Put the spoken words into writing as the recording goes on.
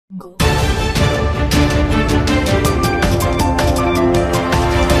ఈనాటి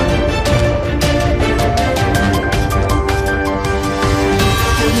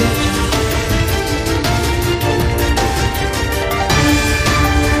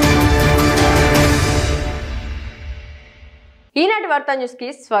వార్తా న్యూస్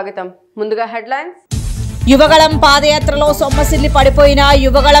కి స్వాగతం. ముందుగా హెడ్లైన్స్. యువగళం పాదయాత్రలో సొమ్మసిల్లి పడిపోయిన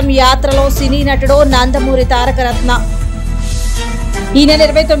యువగళం యాత్రలో సినీ నటుడు నందమూరి తారకరత్న. ఈ నెల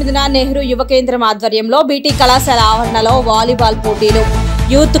 29న నెహ్రూ యువ కేంద్రం ఆధ్వర్యంలో బీటీ కళాశాల ఆవరణలో వాలీబాల్ పోటీలు.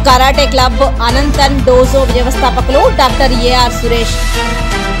 Youth karate club Ananthan dojo వ్యవస్థాపకులు డాక్టర్ ఏఆర్ సురేష్.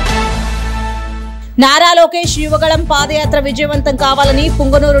 నారా లోకేష్ యువగళం పాదయాత్ర విజయవంతం కావాలని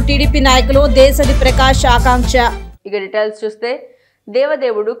పుంగనూరు టీడీపీ నాయకులు దేశది ప్రకాష్ ఆకాంక్ష. ఇక డీటెయిల్స్ చూస్తే,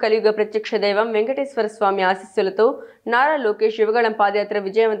 దేవదేవుడు కలియుగ ప్రత్యక్ష దైవం వెంకటేశ్వర స్వామి ఆశీస్సులతో నారా లోకేష్ యువగళం పాదయాత్ర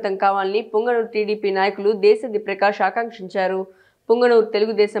విజయవంతం కావాలని పుంగనూరు టీడీపీ నాయకులు దేశది ప్రకాష్ ఆకాంక్షించారు. పుంగనూరు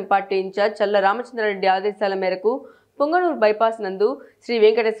తెలుగుదేశం పార్టీ ఇన్ఛార్జ్ చల్ల రామచంద్రారెడ్డి ఆదేశాల మేరకు పుంగనూరు బైపాస్ నందు శ్రీ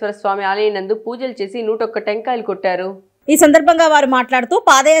వెంకటేశ్వర స్వామి ఆలయం నందు పూజలు చేసి 101 టెంకాయలు కొట్టారు. ఈ సందర్భంగా వారు మాట్లాడుతూ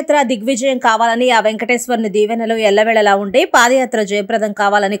పాదయాత్ర దిగ్విజయం కావాలని, ఆ వెంకటేశ్వరుని దీవెనలు ఎల్లవేళలా ఉండి పాదయాత్ర జయప్రదం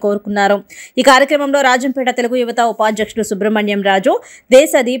కావాలని కోరుకున్నారు. ఈ కార్యక్రమంలో రాజంపేట తెలుగు యువత ఉపాధ్యక్షుడు సుబ్రహ్మణ్యం రాజు,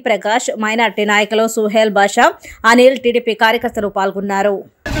 దేశది ప్రకాష్, మైనార్టీ నాయకులు సుహేల్ బాషా, అనిల్, టీడీపీ కార్యకర్తలు పాల్గొన్నారు.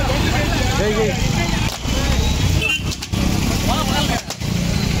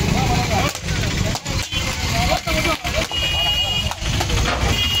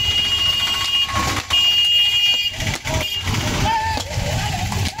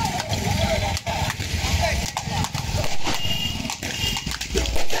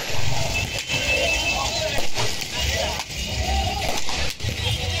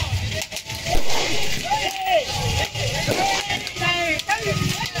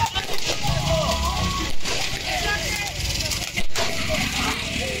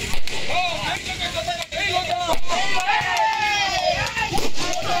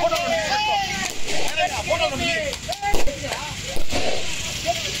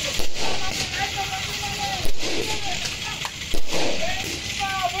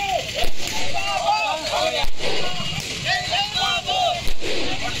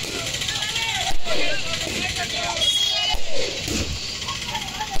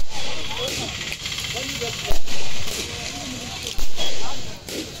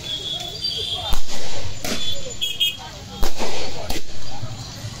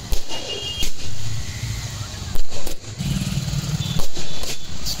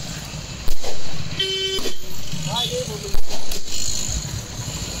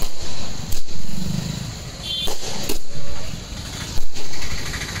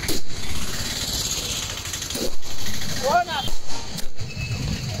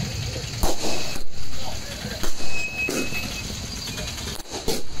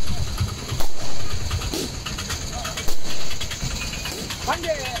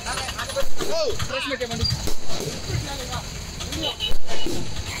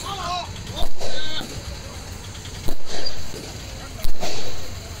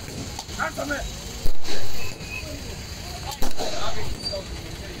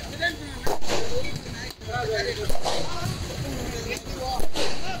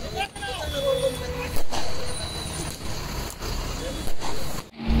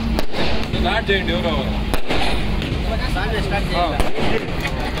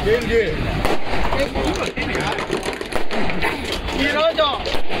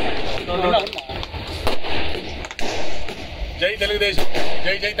 జై తెలుగుదేశం,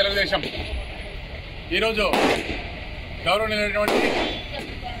 జై జై తెలుగుదేశం. ఈరోజు గౌరవనీయులైనటువంటి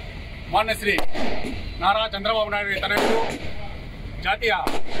మాన్యశ్రీ నారా చంద్రబాబు నాయుడు తనయుడు, జాతీయ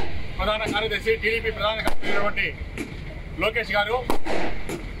ప్రధాన కార్యదర్శి, టీడీపీ ప్రధాన కార్యదర్శి లోకేష్ గారు,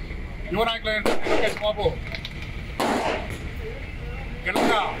 యువ నాయకులైనటువంటి లోకేష్ బాబు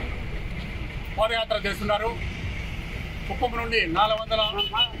ఘనంగా పాదయాత్ర చేస్తున్నారు. కుప్పం నుండి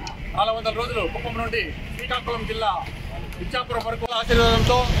 400 రోజులు కుప్పం నుండి శ్రీకాకుళం జిల్లా ఇచ్చాపురం వరకు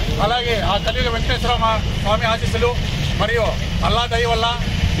ఆశీర్వాదంతో, అలాగే ఆ కలియుగ వెంకటేశ్వర స్వామి ఆశీస్సులు మరియు అల్లా దయ వల్ల,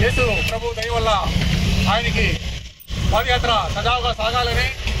 యేసు ప్రభు దయ వల్ల ఆయనకి పాదయాత్ర సజావుగా సాగాలని,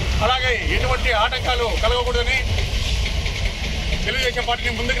 అలాగే ఎటువంటి ఆటంకాలు కలగకూడదని, తెలుగుదేశం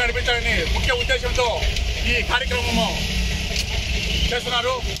పార్టీని ముందుకు నడిపించాలని ముఖ్య ఉద్దేశంతో ఈ కార్యక్రమము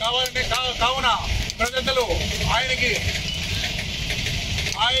చేస్తున్నారు. కావున ప్రజలు ఆయనకి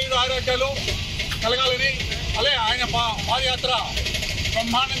ఆరోగ్యాలు కలగాలని, అలాగే ఆయన పాదయాత్ర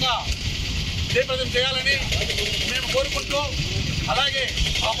బ్రహ్మాండంగా జయప్రదం చేయాలని మేము కోరుకుంటూ, అలాగే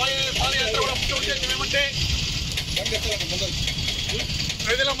ఆ పాదయాత్ర కూడా ముఖ్య ఉద్దేశం ఏమంటే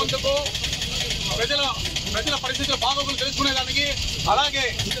ప్రజల ప్రజల పరిస్థితుల బాగోగులు తెలుసుకునేదానికి, అలాగే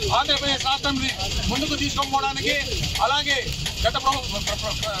ఆంధ్రప్రదేశ్ రాష్ట్రాన్ని ముందుకు తీసుకుపోవడానికి, అలాగే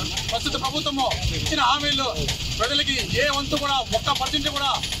ప్రస్తుత ప్రభుత్వము ఇచ్చిన హామీలు ప్రజలకి ఏ వంతు కూడా 1% కూడా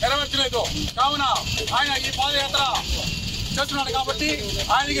నెరవేర్చలేదు. కావున ఆయన ఈ పాదయాత్ర చేస్తున్నాడు కాబట్టి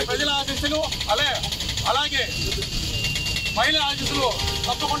ఆయనకి ప్రజల ఆశీస్సులు అలాగే మహిళా ఆశీస్సులు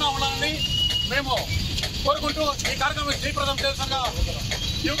తప్పకుండా ఉండాలని మేము కోరుకుంటూ ఈ కార్యక్రమం జయప్రదం చేసిన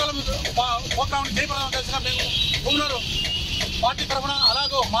యువకుల ప్రోగ్రాం జయప్రదం చేసిన మేము పుంగనూరు పార్టీ తరఫున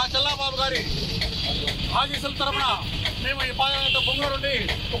అలాగే మా చెల్లాబాబు గారి ఆశీస్సుల తరఫున మేము ఈ పాదయాత్ర పుంగనూరు నుండి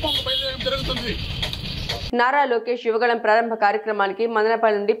కుప్పంకు బయలుదేరడం జరుగుతుంది. నారా లోకేష్ యువగళం ప్రారంభ కార్యక్రమానికి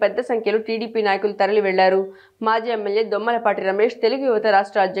మదనపల్లి నుండి పెద్ద సంఖ్యలో టీడీపీ నాయకులు తరలి వెళ్లారు. మాజీ ఎమ్మెల్యే దొమ్మలపాటి రమేష్, తెలుగు యువత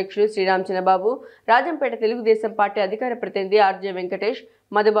రాష్ట్ర అధ్యక్షుడు శ్రీరామ్ చిన్నబాబు, రాజంపేట తెలుగుదేశం పార్టీ అధికార ప్రతినిధి ఆర్జే వెంకటేష్,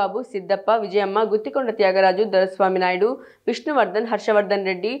 మధుబాబు, సిద్దప్ప, విజయమ్మ, గుత్తికొండ త్యాగరాజు, దొరస్వామి నాయుడు, విష్ణువర్ధన్, హర్షవర్ధన్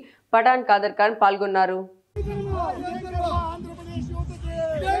రెడ్డి, పఠాన్ ఖాదర్ ఖాన్ పాల్గొన్నారు.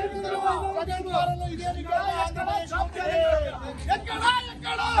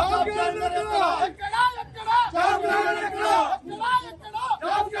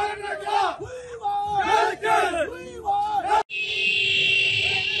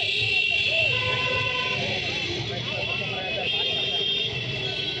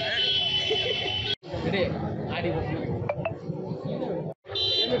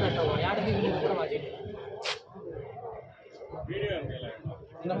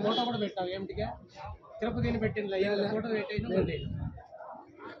 ఫోటో కూడా పెట్టావు ఏమిటిగా తిరుపతిని పెట్టింది ఫోటో పెట్టేసి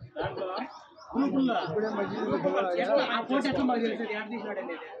ఆ ఫోటో ఎట్లా మాకు తెలుసు యాడ్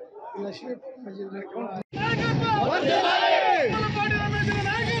తీసినాడండి.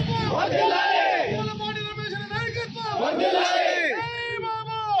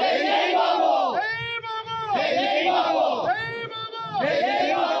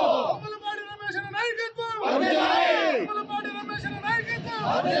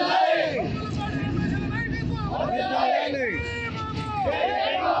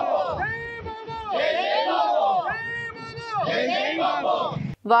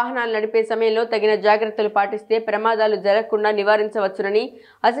 వాహనాలు నడిపే సమయంలో తగిన జాగ్రత్తలు పాటిస్తే ప్రమాదాలు జరగకుండా నివారించవచ్చునని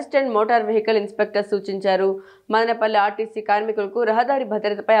అసిస్టెంట్ మోటార్ వెహికల్ ఇన్స్పెక్టర్ సూచించారు. మదనపల్లి ఆర్టీసీ కార్మికులకు రహదారి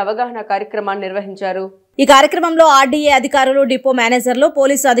భద్రతపై అవగాహన కార్యక్రమాన్ని నిర్వహించారు. ఈ కార్యక్రమంలో ఆర్డీఏ అధికారులు, డిపో మేనేజర్లు,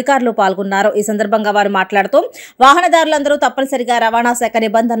 పోలీసు అధికారులు పాల్గొన్నారు. ఈ సందర్భంగా వారు మాట్లాడుతూ వాహనదారులందరూ తప్పనిసరిగా రవాణా శాఖ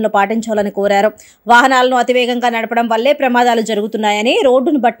నిబంధనలు పాటించాలని కోరారు. వాహనాలను అతివేగంగా నడపడం వల్లే ప్రమాదాలు జరుగుతున్నాయని,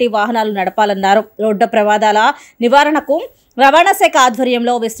 రోడ్డును బట్టి వాహనాలు నడపాలన్నారు. రోడ్డు ప్రమాదాల నివారణకు రవాణా శాఖ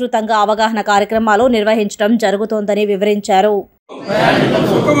ఆధ్వర్యంలో విస్తృతంగా అవగాహన కార్యక్రమాలు నిర్వహించడం జరుగుతోందని వివరించారు.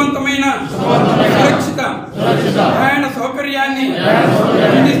 సుఖవంతమైన సురక్షిత ప్రయాణ సౌకర్యాన్ని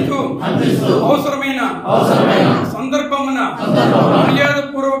అందిస్తూ అవసరమైన సందర్భమున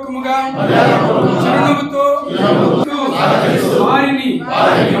మర్యాదపూర్వకముగా చిరునవ్వుతో వారిని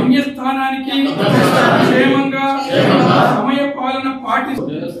గమ్యస్థానానికి క్షేమంగా సమయ పాలన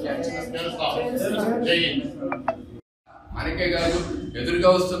మనకే కాదు ఎదురుగా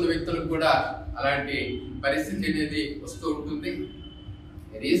వస్తున్న వ్యక్తులకు కూడా అలాంటి పరిస్థితి అనేది వస్తూ ఉంటుంది.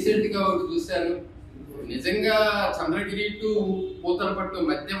 రీసెంట్గా ఒకటి చూశాను, నిజంగా చంద్రగిరి టు పూతలపట్టు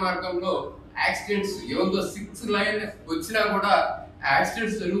మధ్య మార్గంలో యాక్సిడెంట్స్ ఏదో 6 లైన్ వచ్చినా కూడా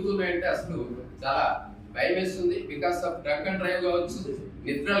యాక్సిడెంట్స్ జరుగుతున్నాయంటే అసలు చాలా భయం వేస్తుంది. Because of drunk and drive కావచ్చు,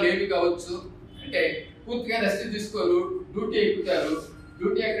 నిద్ర లేవి కావచ్చు, అంటే పూర్తిగా రెస్ట్ తీసుకోరు, డ్యూటీ ఎక్కుతారు,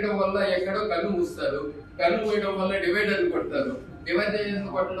 డ్యూటీ ఎక్కడం వల్ల ఎక్కడో కన్ను మూస్తారు, కన్ను పోయడం వల్ల డివైడర్ కొడతారు, డివైడర్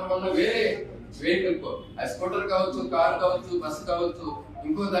కొట్టడం వల్ల వేరే వెహికల్ స్కూటర్ కావచ్చు, కార్ కావచ్చు, బస్సు కావచ్చు,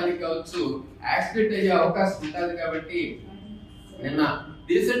 ఇంకో దానికి కావచ్చు యాక్సిడెంట్ అయ్యే అవకాశం ఉంటుంది. కాబట్టి నిన్న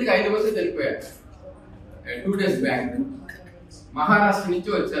రీసెంట్ గా 5 మంది చనిపోయారు. 2 days బ్యాక్ మహారాష్ట్ర నుంచి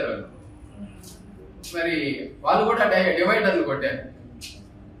వచ్చారు. మరి వాళ్ళు కూడా డివైడర్లు కొట్టారు.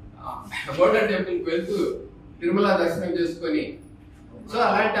 గోల్డెన్ టెంపుల్కి వెళ్తూ తిరుమల దర్శనం చేసుకొని, సో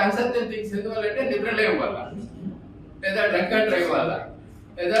అలాంటి అన్సర్టన్ థింగ్స్ ఎందువల్లంటే నిద్రలేం వల్ల, లేదా డ్రంక్ అండ్ డ్రైవ్ వల్ల,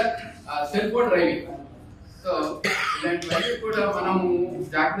 లేదా సెల్ ఫోన్ డ్రైవింగ్. సో ఇలాంటివన్నీ కూడా మనము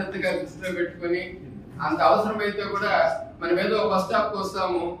జాగ్రత్తగా దృష్టిలో పెట్టుకొని, అంత అవసరమైతే కూడా మనం ఏదో బస్ స్టాప్కి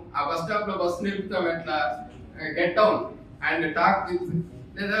వస్తాము, ఆ బస్ స్టాప్ లో బస్సు నిలుపుతాం, ఎట్లా get down and talk with,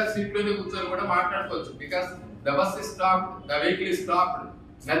 లేదా సీట్ లోనే కూర్చొని కూడా మాట్లాడుకోవచ్చు. Because the bus is stopped, the vehicle is stopped,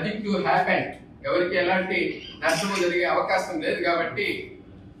 nothing to happen, ఎవరికి ఎలాంటి నష్టము జరిగే అవకాశం లేదు. కాబట్టి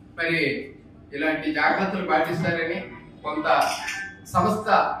మరి ఇలాంటి జాగ్రత్తలు పాటిస్తారని కొంత సంస్థ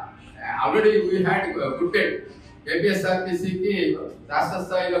ఆల్రెడీ వీ హ్యాడ్ బుల్లెట్ ఏపీఎస్ఆర్టీసీకి రాష్ట్ర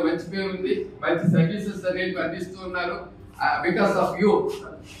స్థాయిలో మంచి పేరు ఉంది, మంచి సర్వీసెస్ అనేవి అందిస్తూ ఉన్నారు. బికాస్ ఆఫ్ యూ,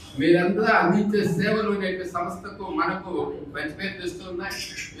 మీరంతా అందించే సేవలు నేటి సంస్థకు మనకు మంచి పేరు తెస్తూ ఉన్నాయి.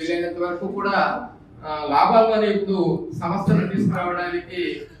 వీలైనంత వరకు కూడా లాభాల్లోనే ఇప్పుడు సంస్థను తీసుకురావడానికి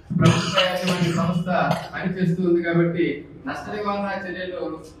ప్రభుత్వ యాజమాన్య సంస్థ పనిచేస్తుంది. కాబట్టి నష్ట నివారణ చర్యలు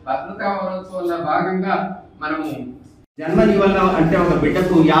భద్రతా వారోత్సవంలో భాగంగా మనము జన్మని వల్ల అంటే ఒక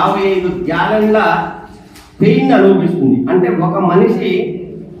బిడ్డకు 55 గ్యాలన్ల పెయిన్ అనుభవిస్తుంది. అంటే ఒక మనిషి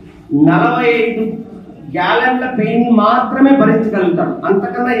 45 గ్యాలన్ల పెయిన్ మాత్రమే భరించగలుగుతాడు,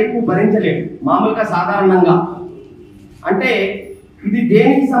 అంతకన్నా ఎక్కువ భరించలేడు మామూలుగా సాధారణంగా. అంటే ఇది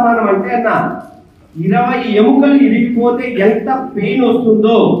దేనికి సమానం అంటే అన్న 20 ఎముకలు ఇరిగిపోతే ఎంత పెయిన్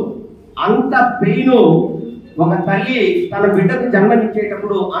వస్తుందో అంత పెయిన్ ఒక తల్లి తన బిడ్డకు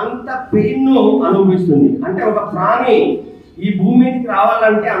జన్మనిచ్చేటప్పుడు అంత పెయిన్ అనుభవిస్తుంది. అంటే ఒక ప్రాణి ఈ భూమి మీదకి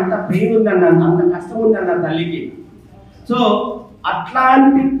రావాలంటే అంత పెయిన్ ఉందన్న, అంత కష్టం ఉందన్న తల్లికి. సో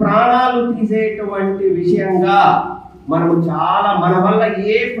అట్లాంటి ప్రాణాలు తీసేటువంటి విషయంగా మనము చాలా మన వల్ల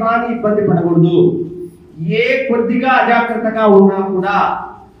ఏ ప్రాణి ఇబ్బంది పడకూడదు. ఏ కొద్దిగా అజాగ్రత్తగా ఉన్నా కూడా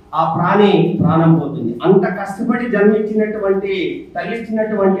ఆ ప్రాణి ప్రాణం పోతుంది. అంత కష్టపడి జన్మించినటువంటి తల్లి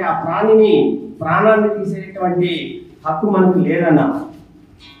ఇచ్చినటువంటి ఆ ప్రాణాన్ని తీసేటువంటి హక్కు మనకు లేదన్న.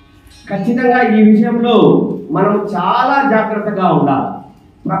 ఖచ్చితంగా ఈ విషయంలో మనం చాలా జాగ్రత్తగా ఉండాలి.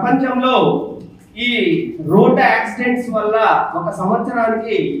 ప్రపంచంలో ఈ రోడ్డు యాక్సిడెంట్స్ వల్ల ఒక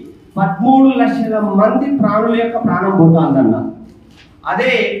సంవత్సరానికి 13 లక్షల మంది ప్రాణుల యొక్క ప్రాణం పోతుందన్న.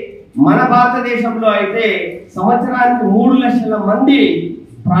 అదే మన భారతదేశంలో అయితే సంవత్సరానికి 3 లక్షల మంది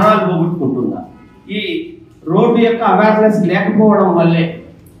ప్రాణాలు పోగొట్టుకుంటున్నారు ఈ రోడ్డు యొక్క అవేర్నెస్ లేకపోవడం వల్లే.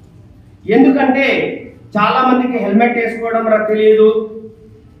 ఎందుకంటే చాలా మందికి హెల్మెట్ వేసుకోవడం తెలియదు,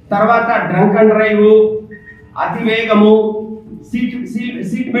 తర్వాత డ్రంక్ అండ్ డ్రైవ్, అతి వేగము,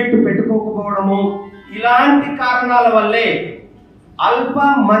 సీట్ బెల్ట్ పెట్టుకోకపోవడము, ఇలాంటి కారణాల వల్లే అల్ప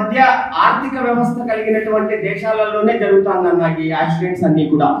మధ్య ఆర్థిక వ్యవస్థ కలిగినటువంటి దేశాలలోనే జరుగుతుందన్న ఈ యాక్సిడెంట్స్ అన్ని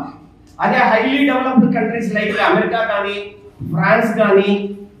కూడా. అదే highly developed countries like America కానీ, ఫ్రాన్స్ కానీ,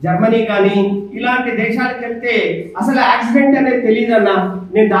 జర్మనీ కానీ ఇలాంటి దేశాలకు వెళ్తే అసలు యాక్సిడెంట్ అనేది తెలియదన్న.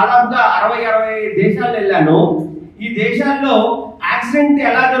 నేను దాదాపుగా 60-65 దేశాలు వెళ్ళాను. ఈ దేశాల్లో యాక్సిడెంట్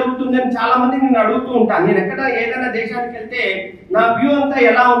ఎలా జరుగుతుందని చాలా మంది నేను అడుగుతూ ఉంటాను. నేను ఎక్కడ ఏదైనా దేశానికి వెళ్తే నా వ్యూ అంతా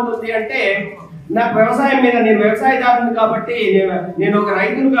ఎలా ఉంటుంది అంటే, నాకు వ్యవసాయం మీద, నేను వ్యవసాయదారుని కాబట్టి, నేను ఒక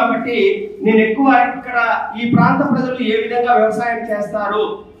రైతును కాబట్టి నేను ఎక్కువ ఇక్కడ ఈ ప్రాంత ప్రజలు ఏ విధంగా వ్యవసాయం చేస్తారు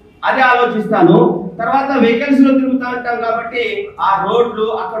అదే ఆలోచిస్తాను. తర్వాత వెహికల్స్ లో తిరుగుతూ ఉంటాం కాబట్టి ఆ రోడ్లు,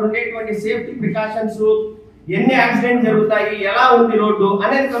 అక్కడ ఉండేటువంటి సేఫ్టీ ప్రికాషన్స్, ఎన్ని యాక్సిడెంట్ జరుగుతాయి, ఎలా ఉంది రోడ్డు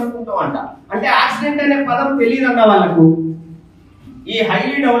అనేది కనుక్కుంటాం అంట. అంటే యాక్సిడెంట్ అనే పదం తెలియదన్న వాళ్ళకు. ఈ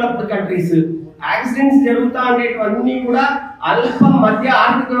హైలీ డెవలప్డ్ కంట్రీస్ యాక్సిడెంట్స్ జరుగుతూ ఉండేటివన్నీ కూడా అల్ప మధ్య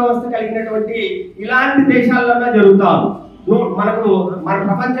ఆర్థిక వ్యవస్థ కలిగినటువంటి ఇలాంటి దేశాలలో జరుగుతారు. మన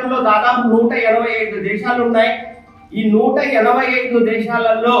ప్రపంచంలో దాదాపు 185 దేశాలు ఉన్నాయి. ఈ 185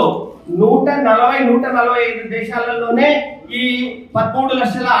 దేశాలలో 145 దేశాలలోనే ఈ 13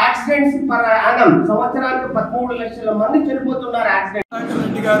 లక్షల యాక్సిడెంట్స్ పర్ యానం, సంవత్సరానికి 13 లక్షల మంది చనిపోతున్నారు యాక్సిడెంట్.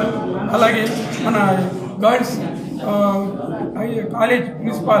 రెడ్డి గారు, అలాగే మన గర్ల్స్ కాలేజ్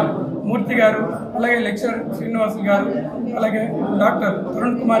ప్రిన్సిపాల్ మూర్తి గారు, అలాగే లెక్చరర్ శ్రీనివాస్ గారు, అలాగే డాక్టర్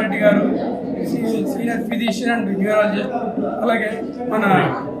తరుణ్ కుమార్ రెడ్డి గారు, సీనియర్ ఫిజిషియన్ అండ్ న్యూరాలజిస్ట్, అలాగే మన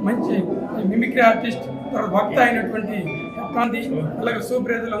మంచి మిమిక్రీ ఆర్టిస్ట్ వక్త అయినటువంటి కాంతి, అలాగే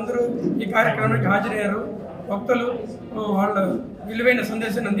సూప్రేతులు అందరూ ఈ కార్యక్రమానికి హాజరయ్యారు. వక్తలు వాళ్ళ విలువైన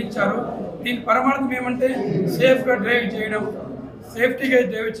సందేశాన్ని అందించారు. దీని పరమార్థం ఏమంటే సేఫ్గా డ్రైవ్ చేయడం, సేఫ్టీగా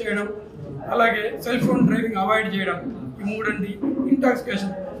డ్రైవ్ చేయడం, అలాగే సెల్ ఫోన్ డ్రైవింగ్ అవాయిడ్ చేయడం. ఈ మూడండి.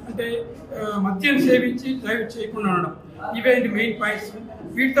 ఇంటాక్సికేషన్ అంటే మద్యం సేవించి డ్రైవ్ చేయకుండా ఉండడం. ఇవే మెయిన్ పాయింట్స్.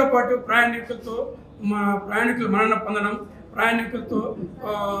 వీటితో పాటు ప్రయాణికులు మరణ పొందడం, ప్రయాణికులతో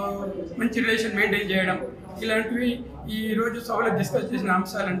మంచి రిలేషన్ మెయింటైన్ చేయడం, ఇలాంటివి ఈరోజు సభలో డిస్కస్ చేసిన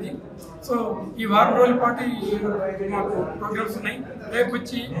అంశాలండి. సో ఈ వారం రోజుల పాటు మాకు ప్రోగ్రామ్స్ ఉన్నాయి. రేపు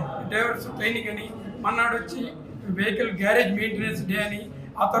వచ్చి డ్రైవర్స్ ట్రైనింగ్ అని, మన్నాడు వచ్చి వెహికల్ గ్యారేజ్ మెయింటెనెన్స్ డే అని,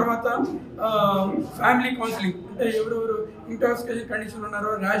 ఆ తర్వాత ఫ్యామిలీ కౌన్సిలింగ్ అంటే ఎవరెవరు ఇంటాక్సికేషన్ కండిషన్లు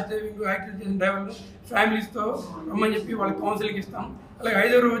ఉన్నారో, ర్యాష్ డ్రైవింగ్, యాక్సిడెంట్ చేసిన డ్రైవర్లు ఫ్యామిలీస్తో రమ్మని చెప్పి వాళ్ళకి కౌన్సిలింగ్ ఇస్తాం. అలాగే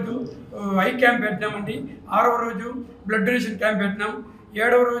 5వ రోజు ఐ క్యాంప్ పెట్టినామండి. 6వ రోజు బ్లడ్ డొనేషన్ క్యాంప్ పెట్టినాం.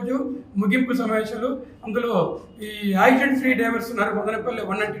 7వ రోజు ముగింపు సమావేశాలు. అందులో ఈ యాక్సిడెంట్ ఫ్రీ డ్రైవర్స్ ఉన్నారు మదనపల్లి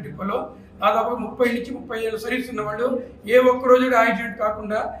 190 డిపోలో. దాదాపు 30 నుంచి 35 సర్వీస్ ఉన్న వాళ్ళు ఏ ఒక్క రోజు యాక్సిడెంట్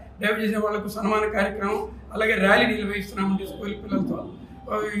కాకుండా డ్రైవ్ చేసిన వాళ్ళకు సన్మాన కార్యక్రమం, అలాగే ర్యాలీ నిర్వహిస్తున్నామండి స్కూల్ పిల్లలతో.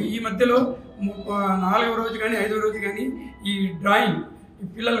 ఈ మధ్యలో 4వ రోజు కానీ 5వ రోజు కానీ ఈ డ్రాయింగ్ ఈ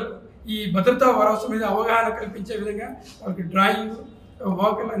పిల్లలకు ఈ భద్రతా వారోత్సవం మీద అవగాహన కల్పించే విధంగా వాళ్ళకి డ్రాయింగ్,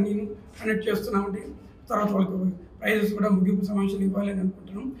 వాకల్ అన్నీ కనెక్ట్ చేస్తున్నామండి. తర్వాత వాళ్ళకు ప్రైజెస్ కూడా ముగింపు సమావేశాలు ఇవ్వాలని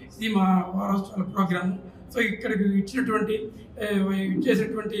అనుకుంటున్నాం. ఇది మా వారోత్సవాల ప్రోగ్రామ్. సో ఇక్కడికి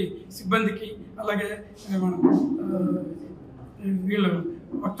ఇచ్చేసినటువంటి సిబ్బందికి, అలాగే మన వీళ్ళు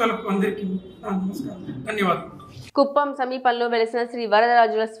భక్తులకు అందరికీ నమస్కారం, ధన్యవాదాలు. కుప్పం సమీపంలో వెలిసిన శ్రీ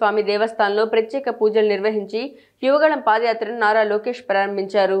వరదరాజుల స్వామి దేవస్థానంలో ప్రత్యేక పూజలు నిర్వహించి యువగళం పాదయాత్రను నారా లోకేష్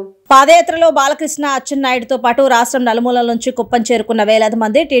ప్రారంభించారు. పాదయాత్రలో బాలకృష్ణ అచ్చెన్నాయుడుతో పాటు రాష్ట్రం నలుమూలల నుంచి కుప్పం చేరుకున్న వేలాది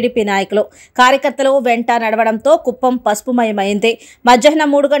మంది టీడీపీ నాయకులు కార్యకర్తలు వెంట నడవడంతో కుప్పం పసుపుమయమైంది.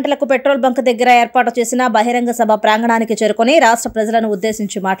 మధ్యాహ్నం 3 గంటలకు పెట్రోల్ బంక్ దగ్గర ఏర్పాటు చేసిన బహిరంగ సభ ప్రాంగణానికి చేరుకుని రాష్ట్ర ప్రజలను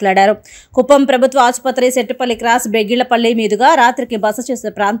ఉద్దేశించి మాట్లాడారు. కుప్పం ప్రభుత్వ ఆసుపత్రి, సెట్టుపల్లి క్రాస్, బెగ్గిళ్లపల్లి మీదుగా రాత్రికి బస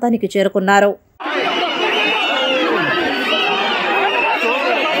చేసే ప్రాంతానికి చేరుకున్నారు.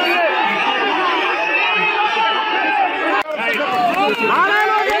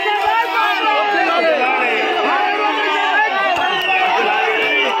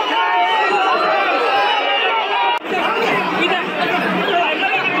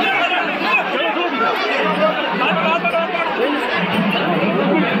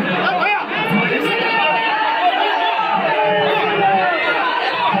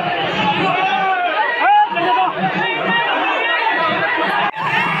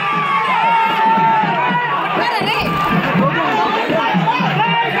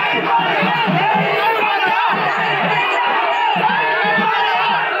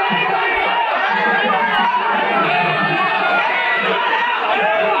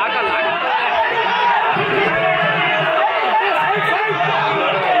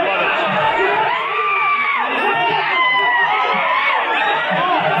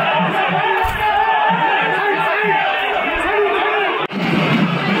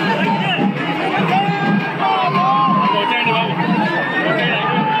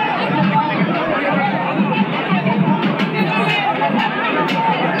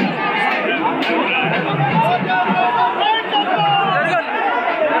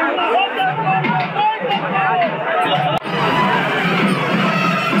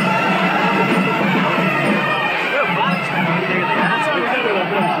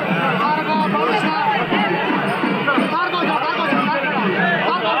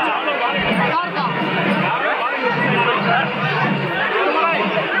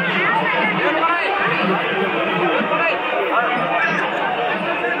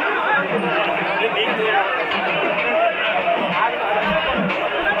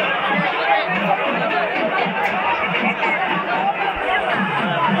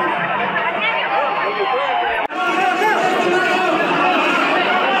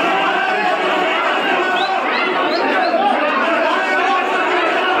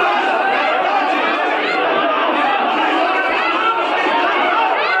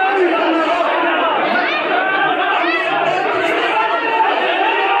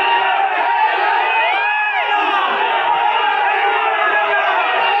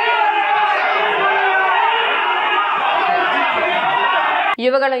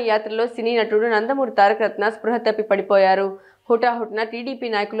 యువగళం యాత్రలో సినీ నటుడు నందమూరి తారక రత్న స్పృహ తప్పి పడిపోయారు. హుటాహుటిన టీడీపీ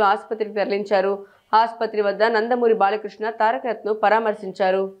నాయకులు ఆసుపత్రికి తరలించారు. ఆసుపత్రి వద్ద నందమూరి బాలకృష్ణ తారక రత్నను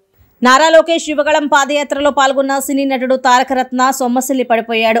పరామర్శించారు. నారా లోకేష్ యువగళం పాదయాత్రలో పాల్గొన్న సినీ నటుడు తారక రత్న సొమ్మసిల్లి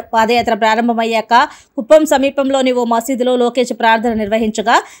పడిపోయాడు. పాదయాత్ర ప్రారంభమయ్యాక కుప్పం సమీపంలోని ఓ మసీదులో లోకేష్ ప్రార్థన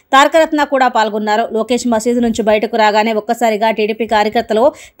నిర్వహించగా తారక రత్న కూడా పాల్గొన్నారు. లోకేష్ మసీదు నుంచి బయటకు రాగానే ఒక్కసారిగా టీడీపీ కార్యకర్తలు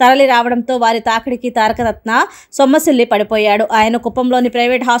తరలి రావడంతో వారి తాకిడికి తారక రత్న సొమ్మసిల్లి పడిపోయాడు. ఆయన కుప్పంలోని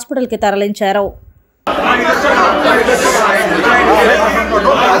ప్రైవేట్ హాస్పిటల్కి తరలించారు.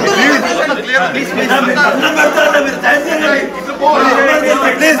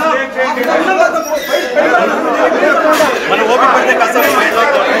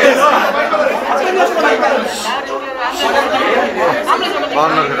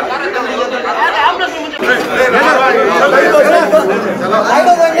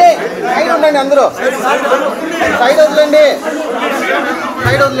 అందరూ సైడ్ వదలండి,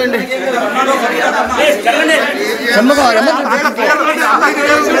 సైడ్ వదలండి.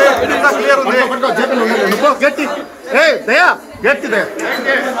 గట్టి దయా గట్టిదే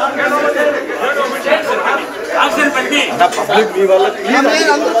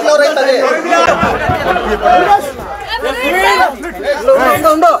అందరూ ఫ్లోర్ అవుతుంది.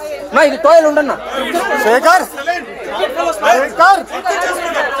 ఉండు నా ఇది టోయల్ ఉండన్నా. శేఖర్ శేఖర్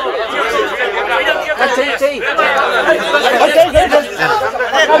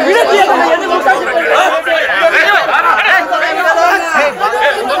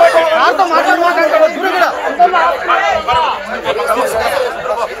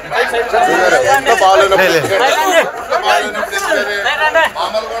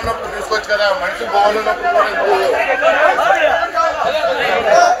మామూలుగా ఉన్నప్పుడు తీసుకోవచ్చు కదా, మనిషి బాగున్నప్పుడు కూడా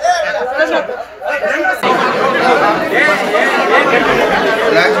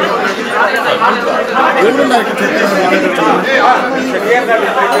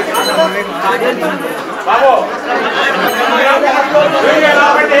ఈ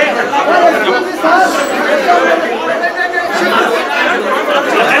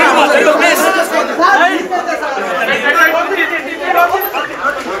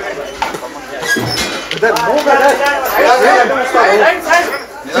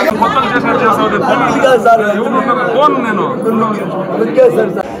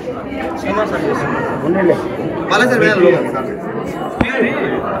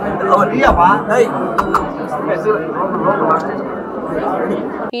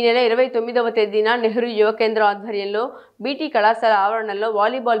నెల 29వ తేదీన నెహ్రూ యువ కేంద్రం ఆధ్వర్యంలో బీటీ కళాశాల ఆవరణలో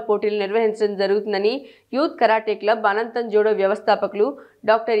వాలీబాల్ పోటీలు నిర్వహించడం జరుగుతుందని యూత్ కరాటే క్లబ్ అనంతం జోడో వ్యవస్థాపకులు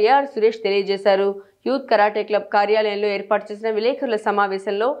డాక్టర్ ఏఆర్ సురేష్ తెలియజేశారు. యూత్ కరాటే క్లబ్ కార్యాలయంలో ఏర్పాటు చేసిన విలేకరుల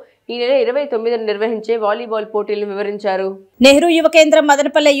సమావేశంలో ఈ నెల 29న నిర్వహించే వాలీబాల్ పోటీలను వివరించారు. నెహ్రూ యువ కేంద్రం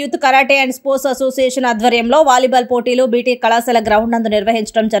Madanapalle youth karate and sports association ఆధ్వర్యంలో వాలీబాల్ పోటీలు బీటీ కళాశాల గ్రౌండ్ నందు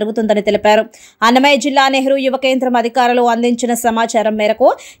నిర్వహించడం జరుగుతుందని తెలిపారు. అన్నమయ్య జిల్లా నెహ్రూ యువ కేంద్రం అధికారులు అందించిన సమాచారం మేరకు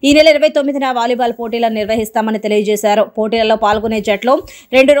ఈ నెల 29న వాలీబాల్ పోటీలను నిర్వహిస్తామని తెలియజేశారు. పోటీలలో పాల్గొనే జట్లు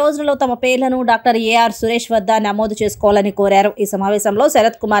 2 రోజులలో తమ పేర్లను డాక్టర్ ఏఆర్ సురేష్ వద్ద నమోదు చేసుకోవాలని కోరారు. ఈ సమావేశంలో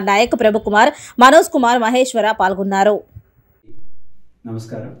శరత్ కుమార్ నాయక్, ప్రభు కుమార్, మనోజ్ కుమార్, మహేశ్వర పాల్గొన్నారు.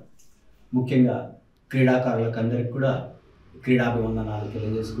 నమస్కారం. ముఖ్యంగా క్రీడాకారులకు అందరికీ కూడా క్రీడాభివందనాలు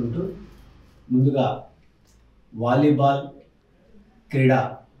తెలియజేసుకుంటూ ముందుగా వాలీబాల్ క్రీడా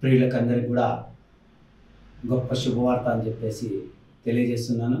ప్రియులకు అందరికీ కూడా గొప్ప శుభవార్త అని చెప్పేసి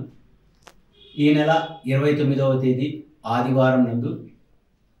తెలియజేస్తున్నాను. ఈ నెల 29వ తేదీ ఆదివారం నందు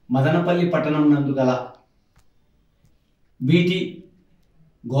మదనపల్లి పట్టణం నందు గల బీటీ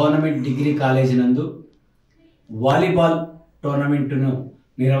గవర్నమెంట్ డిగ్రీ కాలేజీ నందు వాలీబాల్ టోర్నమెంటును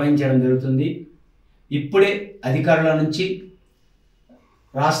నిర్వహించడం జరుగుతుంది. ఇప్పుడే అధికారుల నుంచి,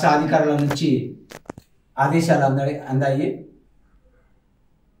 రాష్ట్ర అధికారుల నుంచి ఆదేశాలు అందాయి.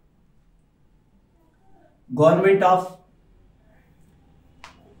 Government of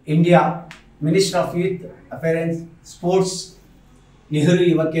India, minister of youth affairs sports, Nehru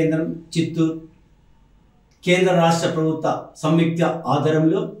యువ కేంద్రం చిత్తూరు, కేంద్ర రాష్ట్ర ప్రభుత్వ సంయుక్త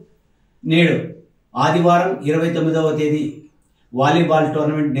ఆధ్వర్యంలో నేడు ఆదివారం 29వ తేదీ వాలీబాల్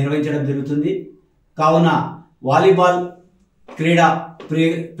టోర్నమెంట్ నిర్వహించడం జరుగుతుంది. కావున వాలీబాల్ క్రీడా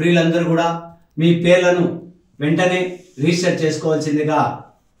ప్రియులందరూ కూడా మీ పేర్లను వెంటనే రిజిస్టర్ చేసుకోవాల్సిందిగా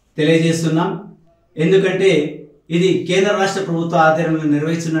తెలియజేస్తున్నాం. ఎందుకంటే ఇది కేంద్ర రాష్ట్ర ప్రభుత్వ ఆధ్వర్యంలో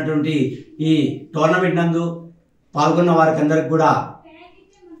నిర్వహిస్తున్నటువంటి ఈ టోర్నమెంట్ నందు పాల్గొన్న వారికి అందరికి కూడా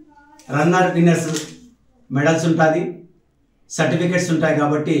రన్నర్ విన్నర్స్ మెడల్స్ ఉంటుంది, సర్టిఫికెట్స్ ఉంటాయి.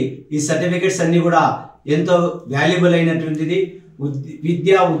 కాబట్టి ఈ సర్టిఫికెట్స్ అన్నీ కూడా ఎంతో వాల్యుబుల్ అయినటువంటిది.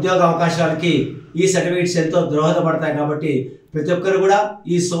 విద్యా ఉద్యోగ అవకాశాలకి ఈ సర్టిఫికెట్స్ ఎంతో దోహదపడతాయి. కాబట్టి ప్రతి ఒక్కరు కూడా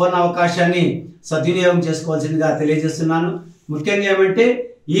ఈ సువర్ణ అవకాశాన్ని సద్వినియోగం చేసుకోవాల్సిందిగా తెలియజేస్తున్నాను. ముఖ్యంగా ఏమంటే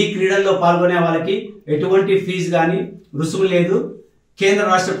ఈ క్రీడల్లో పాల్గొనే వాళ్ళకి ఎటువంటి ఫీజు కానీ రుసుము లేదు. కేంద్ర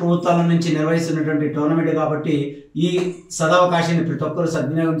రాష్ట్ర ప్రభుత్వాల నుంచి నిర్వహిస్తున్నటువంటి టోర్నమెంట్ కాబట్టి ఈ సదవకాశాన్ని ప్రతి ఒక్కరు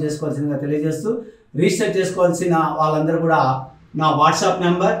సద్వినియోగం చేసుకోవాల్సిందిగా తెలియజేస్తూ రిజిస్టర్ చేసుకోవాల్సిన వాళ్ళందరూ కూడా నా వాట్సాప్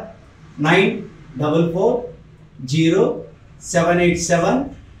నెంబర్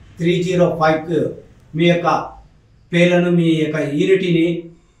 9440787305 మీ యొక్క పేర్లను, మీ యొక్క యూనిటీని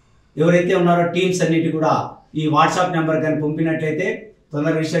ఎవరైతే ఉన్నారో టీమ్స్ అన్నిటి కూడా ఈ వాట్సాప్ నెంబర్ కానీ పంపినట్లయితే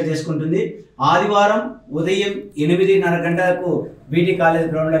తొందరగా రిజిస్టర్ చేసుకుంటుంది. ఆదివారం ఉదయం 8:30 గంటలకు బీటీ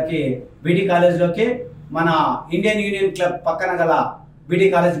కాలేజ్లోకి మన ఇండియన్ యూనియన్ క్లబ్ పక్కన గల బీటీ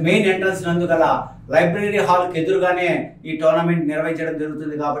కాలేజ్ మెయిన్ ఎంట్రన్స్ నందు గల లైబ్రరీ హాల్కి ఎదురుగానే ఈ టోర్నమెంట్ నిర్వహించడం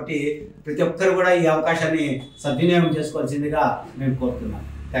జరుగుతుంది. కాబట్టి ప్రతి ఒక్కరు కూడా ఈ అవకాశాన్ని సద్వినియోగం చేసుకోవాల్సిందిగా మేము కోరుతున్నాం.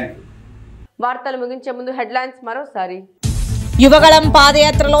 Thank you. వార్తలు ముగించే ముందు హెడ్లైన్స్ మరోసారి. యువగళం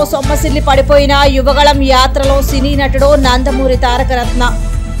పాదయాత్రలో సొమ్మసిల్లి పడిపోయిన యువగళం యాత్రలో సినీ నటుడు నందమూరి తారకరత్న.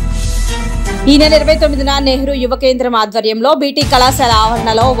 ఈ నెల 29న నెహ్రూ యువ కేంద్రం ఆధ్వర్యంలో బీటీ కళాశాల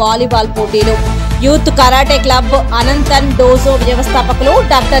ఆవరణలో వాలీబాల్ పోటీలు. Youth karate club Ananthan dojo వ్యవస్థాపకులు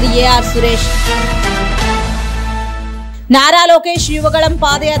డాక్టర్ ఏఆర్ సురేష్. నారా లోకేష్ యువగళం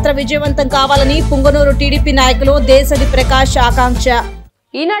పాదయాత్ర విజయవంతం కావాలని పుంగనూరు టీడీపీ నాయకులు దేశది ప్రకాష్ ఆకాంక్ష.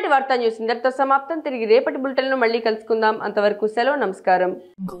 ఈనాటి వార్తా న్యూస్ ఇంతటితో సమాప్తం. తిరిగి రేపటి బులెటిన్లో మళ్ళీ కలుసుకుందాం. అంతవరకు సెలవు. నమస్కారం.